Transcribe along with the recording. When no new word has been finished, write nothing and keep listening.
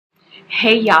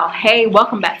Hey y'all, hey,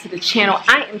 welcome back to the channel.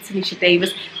 I am Tinesha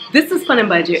Davis. This is Fun and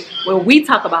Budget, where we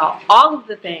talk about all of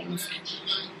the things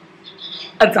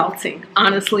adulting,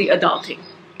 honestly adulting,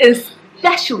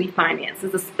 especially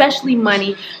finances, especially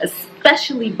money,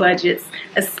 especially budgets,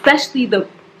 especially the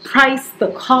price,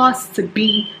 the cost to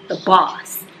be the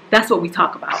boss. That's what we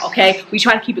talk about, okay? We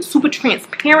try to keep it super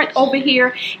transparent over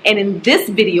here. And in this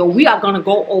video, we are going to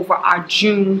go over our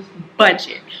June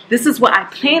budget. This is what I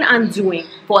plan on doing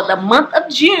for the month of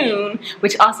June,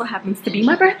 which also happens to be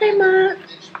my birthday month.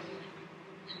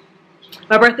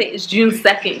 My birthday is June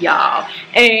 2nd, y'all.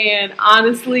 And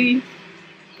honestly,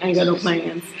 I ain't got no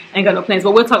plans.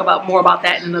 But we'll talk about more about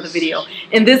that in another video.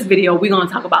 In this video, we're going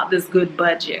to talk about this good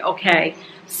budget, okay?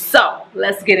 So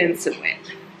let's get into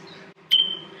it.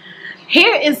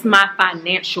 Here is my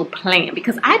financial plan,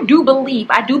 because I do believe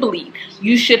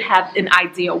you should have an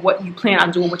idea of what you plan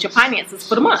on doing with your finances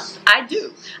for the month. I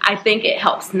do. I think it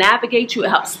helps navigate you, it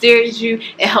helps steer you,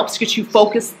 it helps get you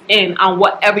focused in on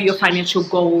whatever your financial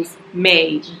goals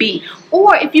may be.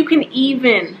 Or if you can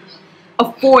even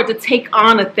afford to take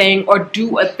on a thing or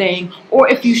do a thing, or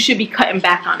if you should be cutting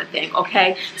back on a thing,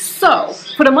 okay? So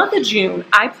for the month of June,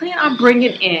 I plan on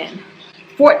bringing in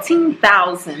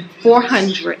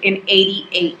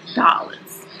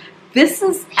 $14,488. This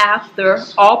is after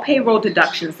all payroll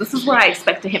deductions. This is what I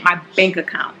expect to hit my bank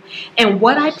account. And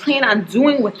what I plan on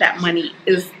doing with that money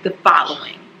is the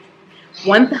following.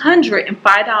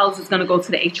 $105 is going to go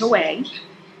to the HOA,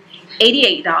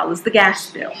 $88 the gas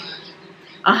bill,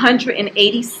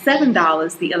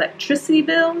 $187 the electricity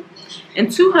bill, and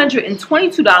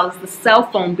 $222 the cell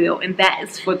phone bill, and that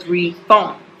is for 3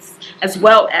 phones, as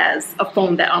well as a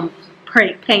phone that I'm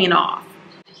paying off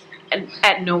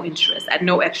at no interest, at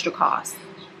no extra cost.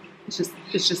 It's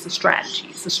just a strategy.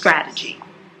 It's a strategy.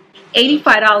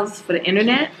 $85 for the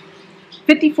internet,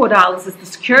 $54 is the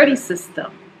security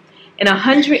system, and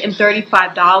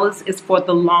 $135 is for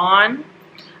the lawn,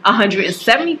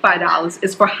 $175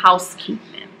 is for housekeeping.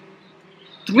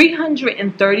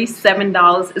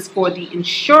 $337 is for the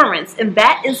insurance, and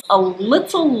that is a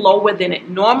little lower than it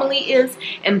normally is,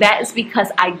 and that is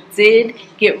because I did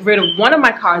get rid of one of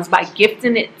my cars by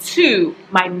gifting it to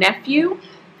my nephew.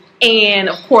 And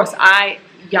of course, I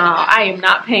am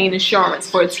not paying insurance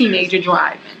for a teenager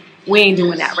driving. We ain't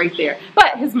doing that right there.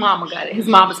 But his mama got it. His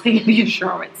mama's paying the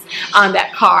insurance on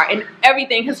that car, and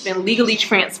everything has been legally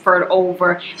transferred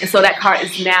over, and so that car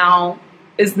is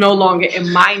no longer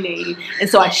in my name, and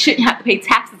so I shouldn't have to pay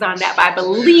taxes on that. But I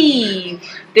believe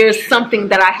there's something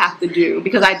that I have to do,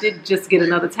 because I did just get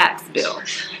another tax bill.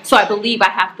 So I believe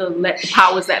I have to let the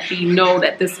powers that be know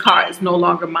that this car is no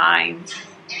longer mine.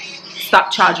 Stop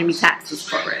charging me taxes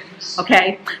for it.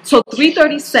 Okay, so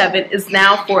 $337 is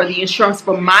now for the insurance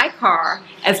for my car,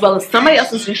 as well as somebody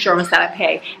else's insurance that I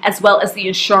pay, as well as the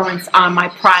insurance on my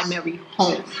primary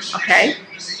home. Okay,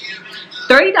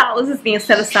 $30 is being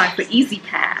set aside for Easy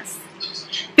Pass.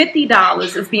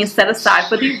 $50 is being set aside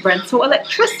for the rental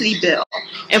electricity bill.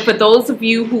 And for those of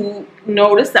you who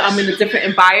notice that I'm in a different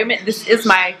environment, this is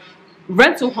my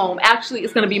rental home. Actually,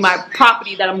 it's going to be my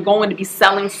property that I'm going to be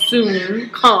selling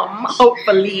soon,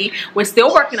 hopefully. We're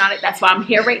still working on it. That's why I'm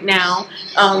here right now,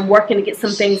 working to get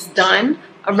some things done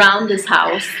around this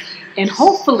house. And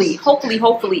hopefully,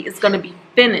 it's going to be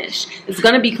finished. It's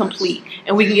going to be complete,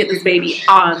 and we can get this baby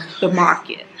on the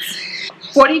market.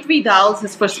 $43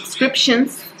 is for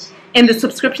subscriptions, and the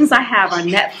subscriptions I have are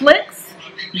Netflix,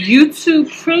 YouTube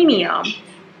Premium,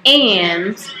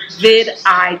 and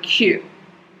vidIQ.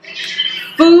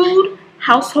 Food,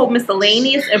 household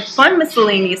miscellaneous, and fun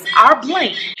miscellaneous are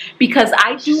blank, because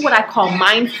I do what I call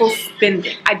mindful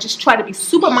spending. I just try to be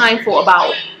super mindful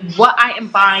about what I am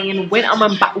buying, when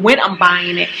I'm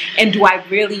buying it, and do I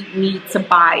really need to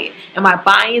buy it? Am I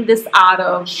buying this out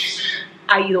of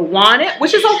I either want it,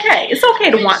 which is okay. It's okay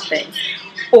to want things,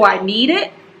 or I need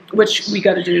it, which we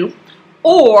gotta do,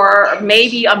 or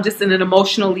maybe I'm just in an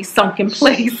emotionally sunken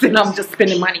place and I'm just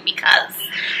spending money because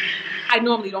I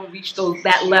normally don't reach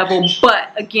that level.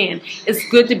 But again, it's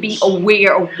good to be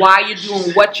aware of why you're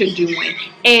doing what you're doing,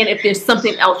 and if there's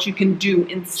something else you can do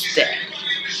instead.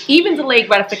 Even delayed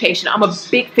gratification. I'm a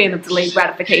big fan of delayed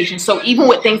gratification. So even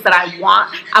with things that I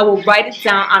want, I will write it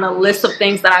down on a list of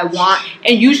things that I want,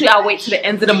 and usually I'll wait to the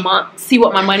end of the month, see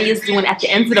what my money is doing at the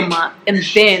end of the month, and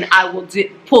then I will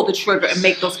pull the trigger and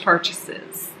make those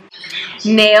purchases.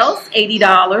 Nails,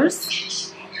 $80.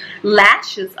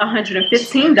 Lashes,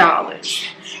 $115.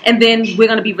 And then we're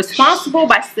going to be responsible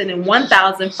by sending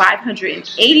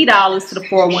 $1,580 to the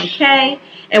 401k,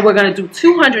 and we're going to do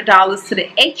 $200 to the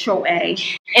HOA,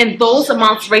 and those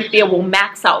amounts right there will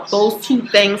max out those two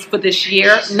things for this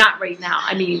year. Not right now.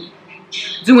 I mean,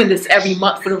 doing this every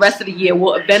month for the rest of the year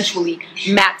will eventually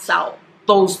max out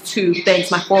those two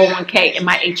things, my 401k and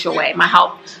my HOA, my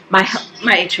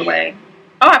HOA.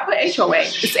 Oh, I put HOA.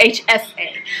 It's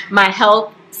HSA, my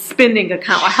health spending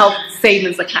account or health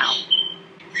savings account.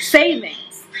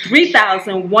 Savings,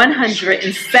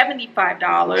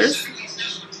 $3,175.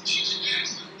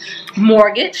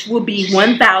 Mortgage will be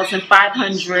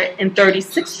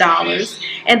 $1,536,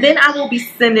 and then I will be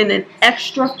sending an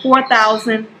extra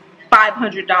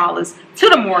 $4,500 to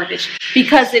the mortgage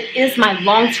because it is my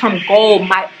long-term goal,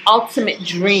 my ultimate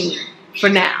dream. For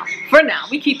now,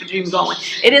 we keep the dream going.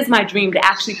 It is my dream to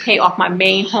actually pay off my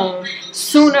main home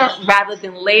sooner rather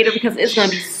than later, because it's going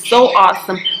to be so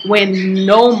awesome when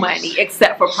no money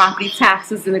except for property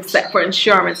taxes and except for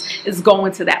insurance is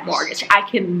going to that mortgage. I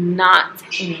cannot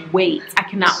wait. I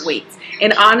cannot wait.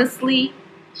 And honestly,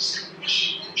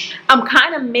 I'm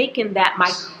kind of making that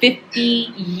my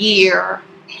 50-year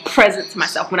present to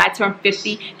myself. When I turn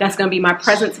 50, that's going to be my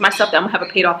present to myself, that I'm going to have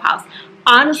a paid off house.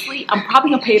 Honestly, I'm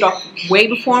probably going to pay it off way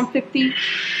before I'm 50.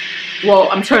 Well,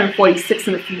 I'm turning 46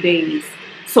 in a few days.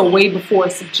 So way before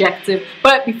is subjective,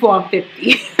 but before I'm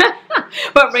 50.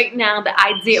 But right now, the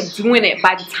idea of doing it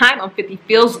by the time I'm 50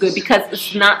 feels good because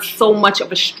it's not so much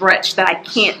of a stretch that I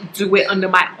can't do it under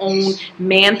my own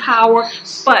manpower.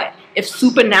 But if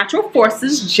supernatural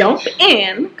forces jump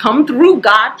in, come through,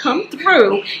 God come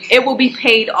through, it will be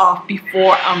paid off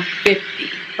before I'm 50.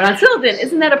 But until then,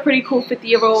 isn't that a pretty cool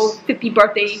 50-year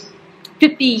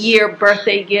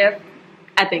birthday gift?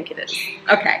 I think it is.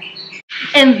 Okay.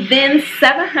 And then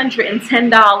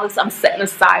 $710 I'm setting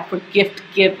aside for gift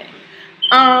giving.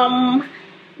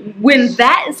 When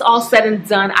that is all said and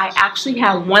done, I actually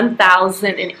have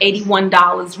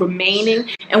 $1,081 remaining.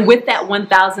 And with that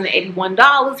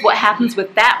 $1,081, what happens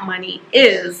with that money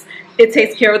is it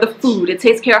takes care of the food, it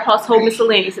takes care of household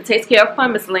miscellaneous, it takes care of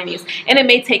fun miscellaneous, and it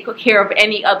may take care of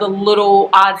any other little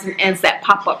odds and ends that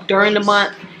pop up during the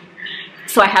month.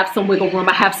 So I have some wiggle room,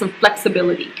 I have some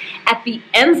flexibility. At the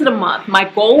end of the month, my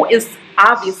goal is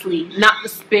obviously not to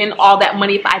spend all that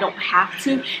money if I don't have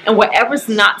to, and whatever's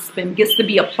not spent gets to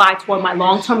be applied toward my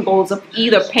long-term goals of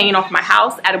either paying off my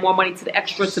house, adding more money to the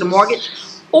extra to the mortgage,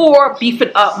 or beefing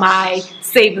up my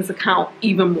savings account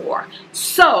even more.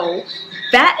 So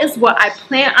that is what I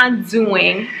plan on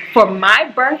doing for my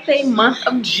birthday month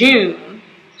of June.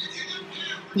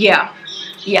 Yeah,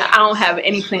 I don't have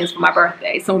any plans for my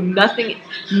birthday. So nothing,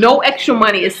 no extra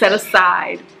money is set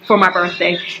aside for my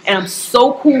birthday. And I'm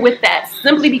so cool with that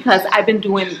simply because I've been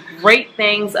doing great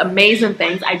things, amazing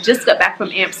things. I just got back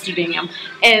from Amsterdam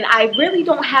and I really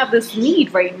don't have this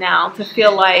need right now to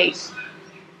feel like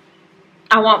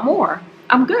I want more.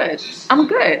 I'm good. I'm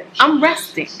good. I'm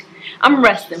resting. I'm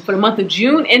resting. For the month of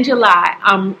June and July,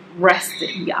 I'm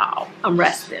resting, y'all. I'm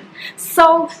resting.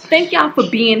 So thank y'all for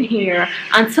being here.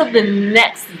 Until the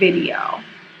next video,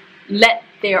 let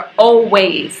there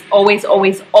always, always,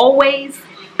 always, always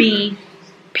be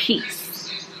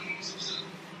peace.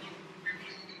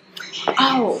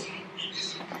 Oh,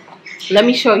 let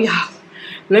me show y'all.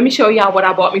 Let me show y'all what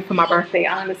I bought me for my birthday,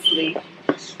 honestly.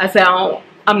 I said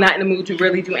I'm not in the mood to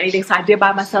really do anything, so I did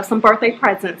buy myself some birthday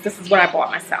presents. This is what I bought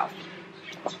myself.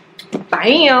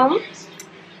 Bam!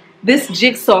 This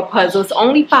jigsaw puzzle is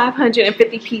only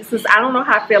 550 pieces. I don't know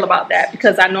how I feel about that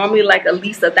because I normally like at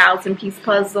least 1,000-piece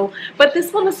puzzle. But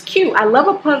this one is cute. I love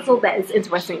a puzzle that is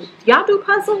interesting. Y'all do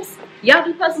puzzles? Y'all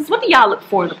do puzzles? What do y'all look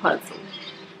for in a puzzle?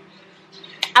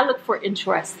 I look for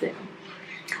interesting.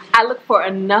 I look for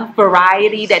enough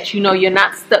variety that you know you're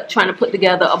not stuck trying to put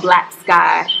together a black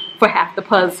sky for half the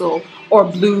puzzle or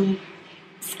blue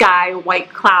sky,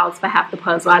 white clouds for half the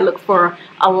puzzle. I look for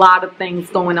a lot of things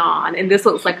going on, and this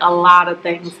looks like a lot of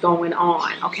things going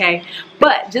on, okay?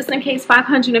 But just in case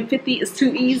 550 is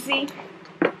too easy,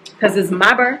 because it's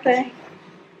my birthday,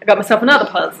 I got myself another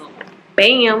puzzle.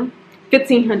 Bam!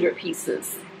 1,500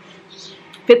 pieces.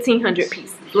 1,500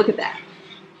 pieces. Look at that.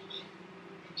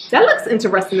 That looks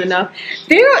interesting enough.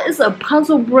 There is a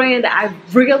puzzle brand that I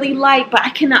really like, but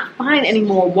I cannot find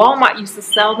anymore. Walmart used to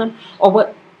sell them, or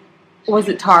what was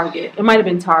it, Target? It might have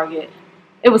been Target.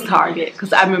 It was Target,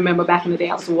 because I remember back in the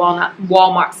day I was a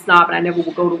Walmart snob and I never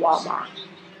would go to Walmart.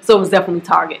 So it was definitely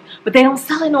Target. But they don't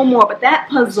sell it no more. But that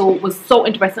puzzle was so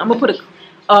interesting. I'm going to put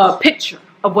a picture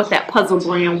of what that puzzle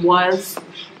brand was.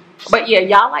 But yeah,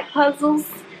 y'all like puzzles?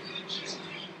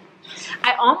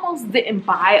 I almost didn't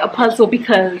buy a puzzle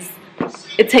because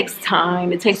it takes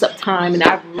time. It takes up time, and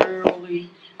I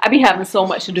be having so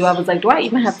much to do. I was like, do I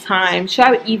even have time? Should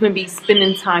I even be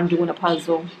spending time doing a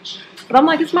puzzle? But I'm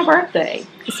like, it's my birthday.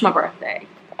 It's my birthday.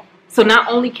 So not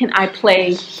only can I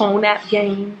play phone app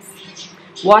games,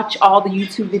 watch all the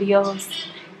YouTube videos,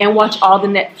 and watch all the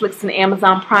Netflix and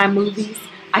Amazon Prime movies,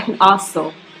 I can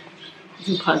also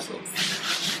do puzzles.